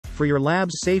For your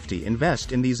lab's safety,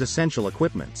 invest in these essential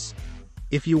equipments.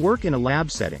 If you work in a lab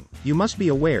setting, you must be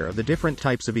aware of the different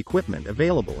types of equipment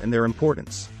available and their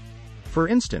importance. For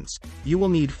instance, you will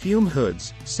need fume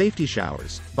hoods, safety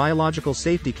showers, biological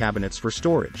safety cabinets for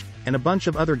storage, and a bunch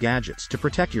of other gadgets to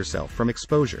protect yourself from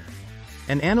exposure.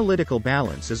 An analytical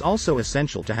balance is also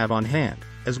essential to have on hand,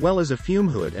 as well as a fume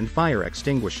hood and fire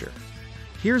extinguisher.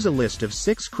 Here's a list of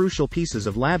 6 crucial pieces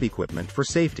of lab equipment for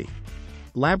safety.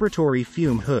 Laboratory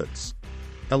fume hoods.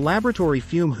 A laboratory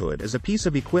fume hood is a piece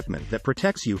of equipment that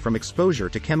protects you from exposure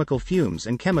to chemical fumes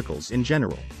and chemicals in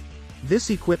general. This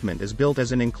equipment is built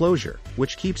as an enclosure,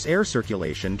 which keeps air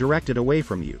circulation directed away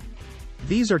from you.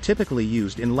 These are typically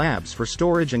used in labs for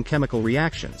storage and chemical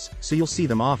reactions, so you'll see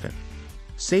them often.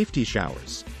 Safety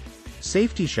showers.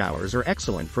 Safety showers are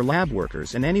excellent for lab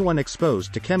workers and anyone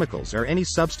exposed to chemicals or any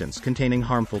substance containing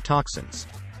harmful toxins.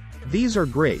 These are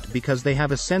great because they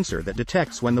have a sensor that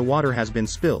detects when the water has been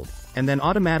spilled, and then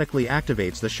automatically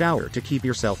activates the shower to keep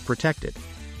yourself protected.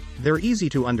 They're easy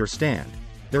to understand.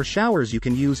 They're showers you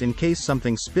can use in case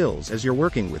something spills as you're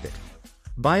working with it.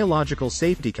 Biological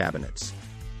safety cabinets.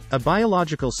 A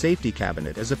biological safety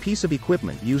cabinet is a piece of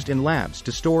equipment used in labs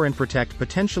to store and protect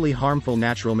potentially harmful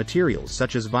natural materials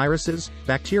such as viruses,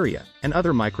 bacteria, and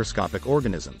other microscopic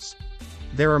organisms.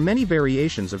 There are many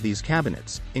variations of these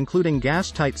cabinets, including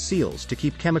gas-tight seals to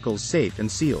keep chemicals safe and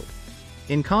sealed.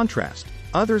 In contrast,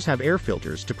 others have air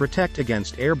filters to protect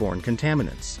against airborne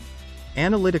contaminants.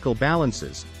 Analytical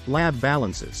balances, lab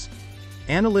balances.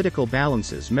 Analytical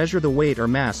balances measure the weight or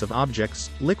mass of objects,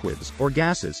 liquids, or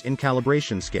gases in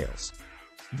calibration scales.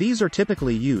 These are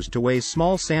typically used to weigh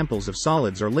small samples of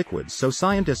solids or liquids so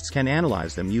scientists can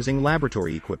analyze them using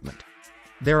laboratory equipment.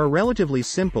 There are relatively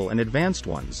simple and advanced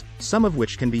ones, some of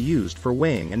which can be used for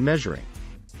weighing and measuring.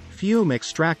 Fume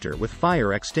extractor with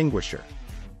fire extinguisher.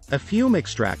 A fume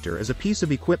extractor is a piece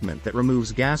of equipment that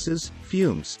removes gases,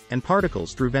 fumes, and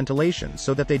particles through ventilation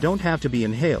so that they don't have to be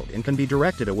inhaled and can be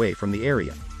directed away from the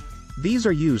area. These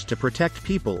are used to protect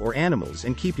people or animals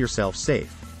and keep yourself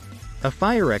safe. A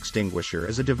fire extinguisher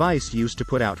is a device used to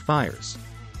put out fires.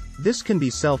 This can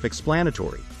be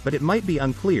self-explanatory, but it might be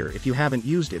unclear if you haven't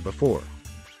used it before.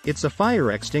 It's a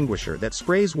fire extinguisher that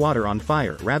sprays water on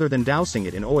fire rather than dousing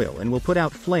it in oil and will put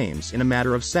out flames in a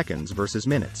matter of seconds versus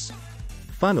minutes.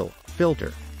 Funnel,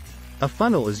 filter. A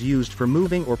funnel is used for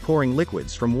moving or pouring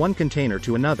liquids from one container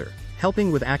to another,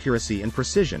 helping with accuracy and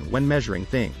precision when measuring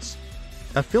things.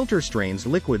 A filter strains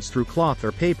liquids through cloth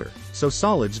or paper, so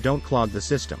solids don't clog the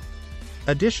system.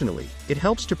 Additionally, it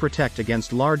helps to protect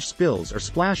against large spills or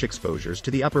splash exposures to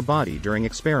the upper body during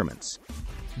experiments.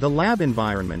 The lab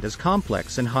environment is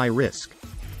complex and high risk.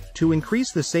 To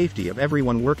increase the safety of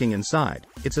everyone working inside,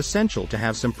 it's essential to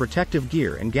have some protective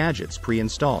gear and gadgets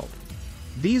pre-installed.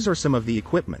 These are some of the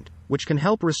equipment, which can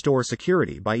help restore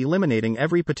security by eliminating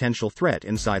every potential threat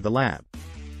inside the lab.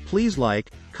 Please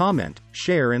like, comment,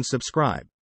 share and subscribe.